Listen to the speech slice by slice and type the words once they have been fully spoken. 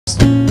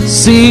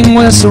seeing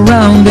we're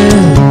surrounded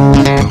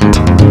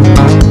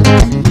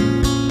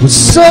with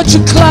such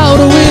a cloud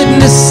of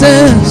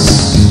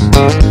witnesses.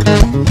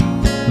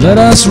 Let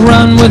us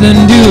run with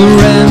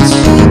endurance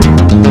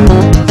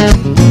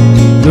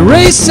the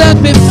race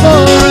set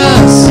before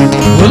us.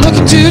 We're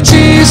looking to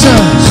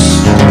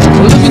Jesus,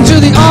 we're looking to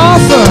the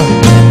author,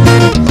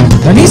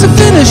 and he's the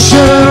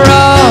finisher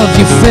of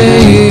your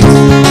faith.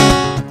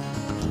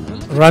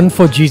 Run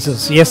for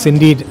Jesus. Yes,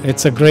 indeed,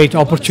 it's a great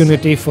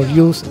opportunity for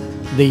you,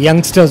 the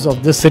youngsters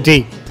of this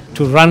city,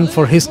 to run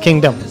for his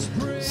kingdom.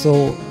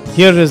 So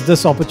here is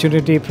this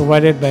opportunity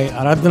provided by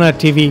Aradhana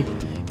TV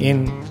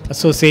in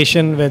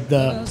association with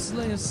the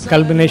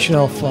culmination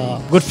of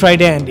Good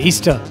Friday and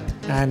Easter.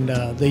 And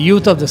the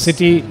youth of the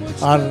city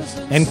are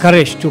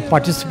encouraged to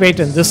participate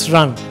in this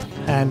run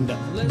and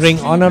bring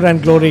honor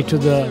and glory to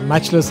the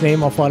matchless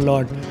name of our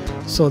Lord.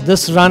 So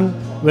this run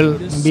will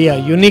be a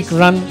unique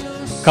run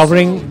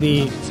covering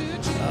the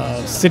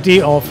city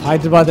of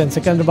Hyderabad and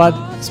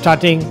Secunderabad,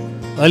 starting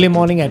early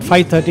morning at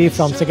 5:30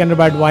 from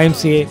Secunderabad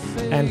YMCA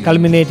and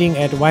culminating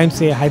at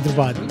YMCA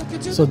Hyderabad.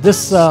 So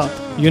this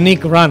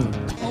unique run,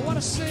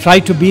 try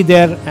to be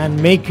there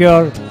and make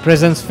your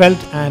presence felt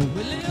and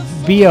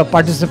be a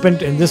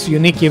participant in this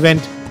unique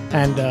event,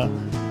 and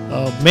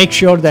make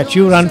sure that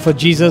you run for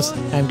Jesus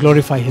and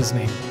glorify his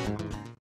name.